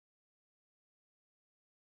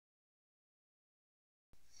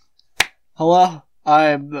Hello,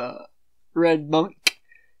 I'm the Red Monk,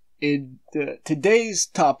 and today's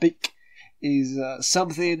topic is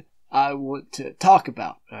something I want to talk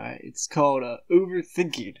about. Alright, it's called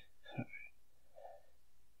overthinking.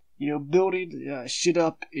 Building shit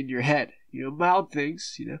up in your head. Mild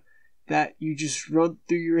things, that you just run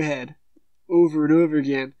through your head over and over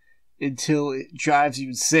again until it drives you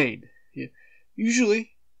insane.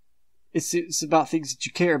 Usually, it's about things that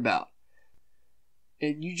you care about.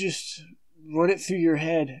 And you just run it through your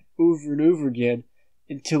head over and over again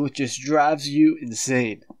until it just drives you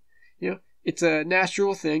insane. It's a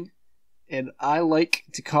natural thing, and I like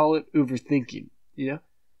to call it overthinking.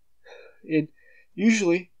 And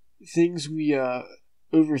usually, things we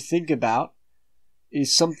overthink about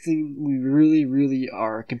is something we really, really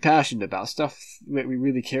are compassionate about, stuff that we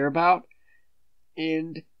really care about,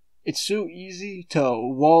 and it's so easy to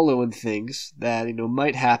wallow in things that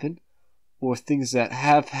might happen, or things that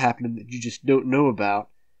have happened that you just don't know about,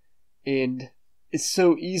 and it's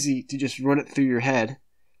so easy to just run it through your head,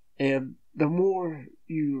 and the more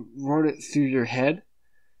you run it through your head,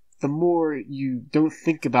 the more you don't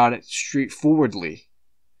think about it straightforwardly,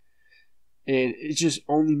 and it just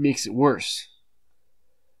only makes it worse.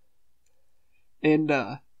 And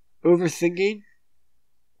overthinking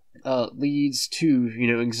leads to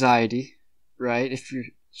anxiety, right? If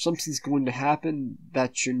something's going to happen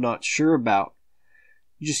that you're not sure about,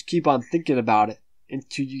 you just keep on thinking about it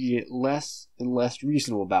until you get less and less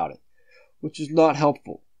reasonable about it, which is not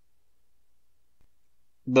helpful.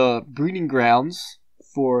 The breeding grounds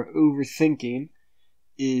for overthinking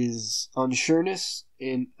is unsureness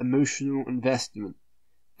and emotional investment.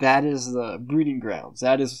 That is the breeding grounds.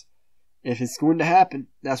 That is, if it's going to happen,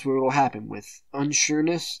 that's where it will happen, with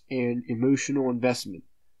unsureness and emotional investment.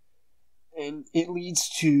 And it leads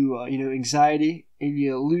to, anxiety, and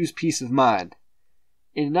you lose peace of mind.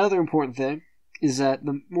 And another important thing is that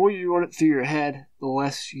the more you run it through your head, the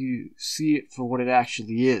less you see it for what it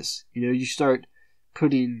actually is. You start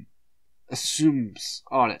putting assumes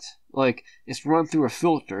on it. Like, it's run through a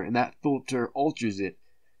filter, and that filter alters it.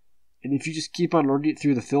 And if you just keep on running it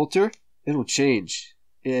through the filter, it'll change.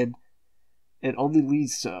 And it only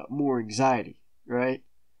leads to more anxiety, right?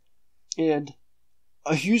 And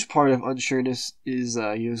a huge part of unsureness is,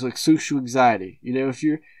 is like social anxiety. If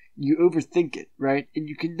you overthink it, right? And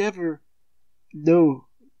you can never know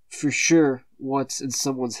for sure what's in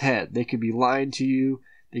someone's head. They could be lying to you.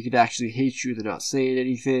 They could actually hate you. They're not saying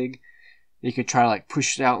anything. They could try to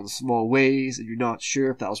push it out in small ways, and you're not sure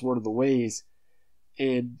if that was one of the ways.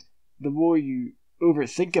 And the more you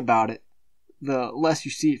overthink about it, the less you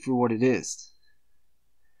see it for what it is.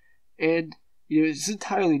 And it's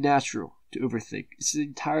entirely natural to overthink. It's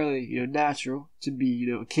entirely natural to be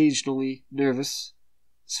occasionally nervous.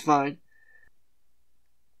 It's fine.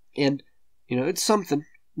 And it's something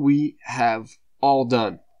we have all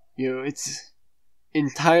done. It's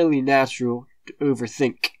entirely natural to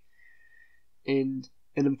overthink. And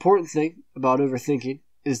an important thing about overthinking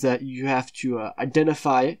is that you have to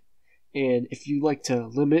identify it, and if you like to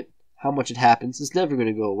limit how much it happens, it's never going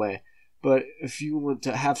to go away. But if you want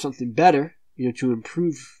to have something better, to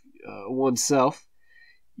improve oneself,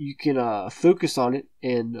 you can focus on it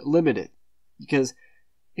and limit it, because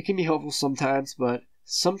it can be helpful sometimes, but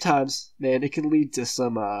sometimes, man, it can lead to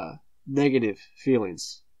some negative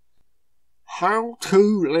feelings. How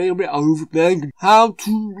to limit overthinking? How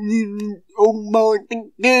to limit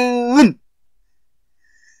overthinking?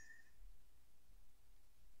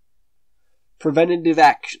 Preventative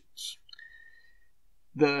actions.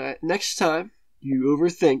 The next time you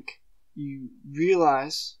overthink, you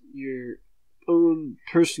realize your own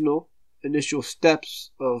personal initial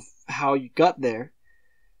steps of how you got there,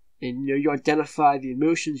 and you identify the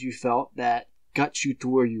emotions you felt that got you to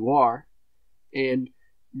where you are, and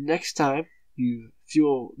next time you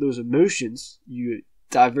feel those emotions, you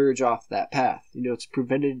diverge off that path. It's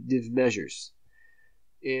preventative measures.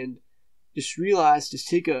 And just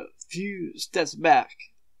take a few steps back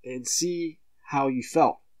and see how you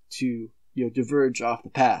felt to diverge off the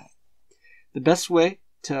path. The best way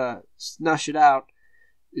to snush it out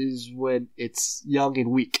is when it's young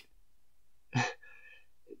and weak.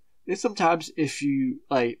 And sometimes if you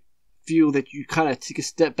feel that you kind of take a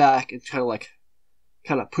step back and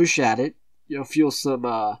kind of push at it, feel some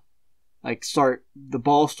the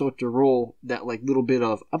ball start to roll, that little bit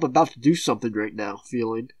of I'm about to do something right now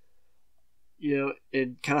feeling,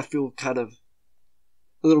 and kind of feel a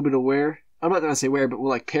little bit aware. I'm not going to say aware, but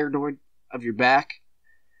we're paranoid of your back.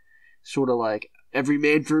 Sort of every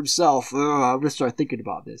man for himself. I'm going to start thinking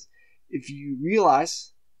about this. If you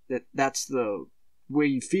realize that that's the way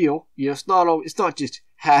you feel, it's not just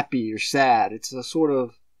happy or sad. It's a sort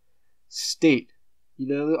of state.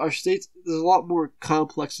 Our states, there's a lot more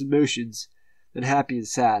complex emotions than happy and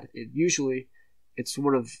sad. And usually it's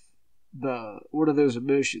one of those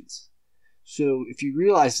emotions. So if you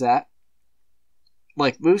realize that,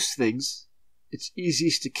 like most things, it's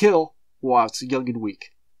easiest to kill while it's young and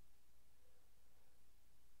weak.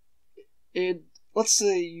 And let's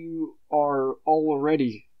say you are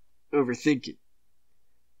already overthinking.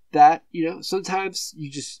 That, sometimes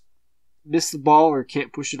you just miss the ball or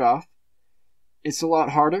can't push it off. It's a lot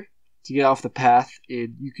harder to get off the path,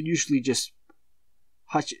 and you can usually just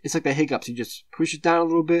hutch. It's like the hiccups. You just push it down a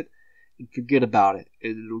little bit and forget about it,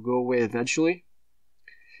 and it'll go away eventually.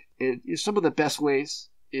 And some of the best ways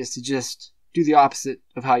is to just do the opposite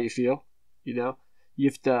of how you feel. You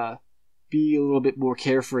have to be a little bit more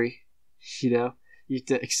carefree. You have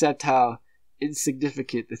to accept how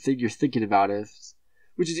insignificant the thing you're thinking about is,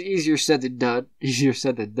 which is easier said than done.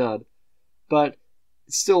 But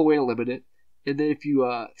it's still a way to limit it. And then if you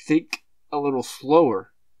think a little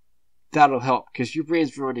slower, that'll help, because your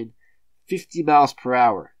brain's running 50 miles per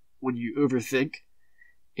hour when you overthink.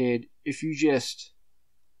 And if you just,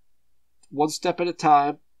 one step at a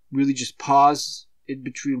time, really just pause in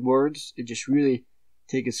between words and just really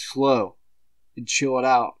take it slow and chill it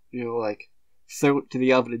out, like throw it to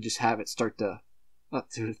the oven and just have it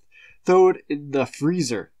throw it in the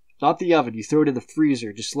freezer, not the oven. You throw it in the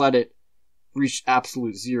freezer, just let it reach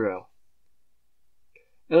absolute zero.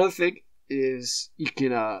 Another thing is you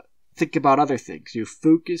can think about other things. You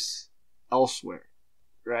focus elsewhere,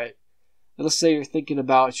 right? And let's say you're thinking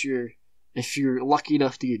about if you're lucky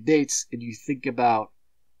enough to get dates and you think about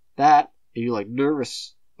that and you're like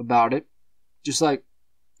nervous about it, just like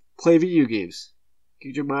play video games.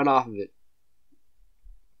 Get your mind off of it.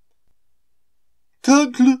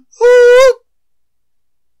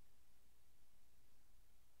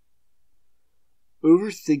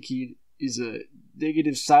 Overthinking is a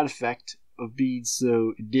negative side effect of being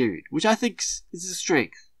so endearing, which I think is a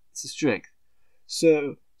strength. It's a strength.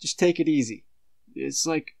 So just take it easy. It's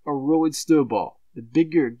like a rolling snowball. The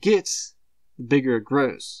bigger it gets, the bigger it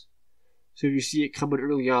grows. So if you see it coming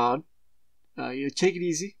early on, take it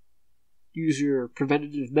easy. Use your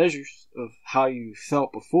preventative measures of how you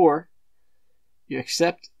felt before. You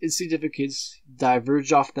accept insignificance,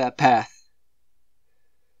 diverge off that path.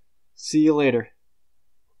 See you later.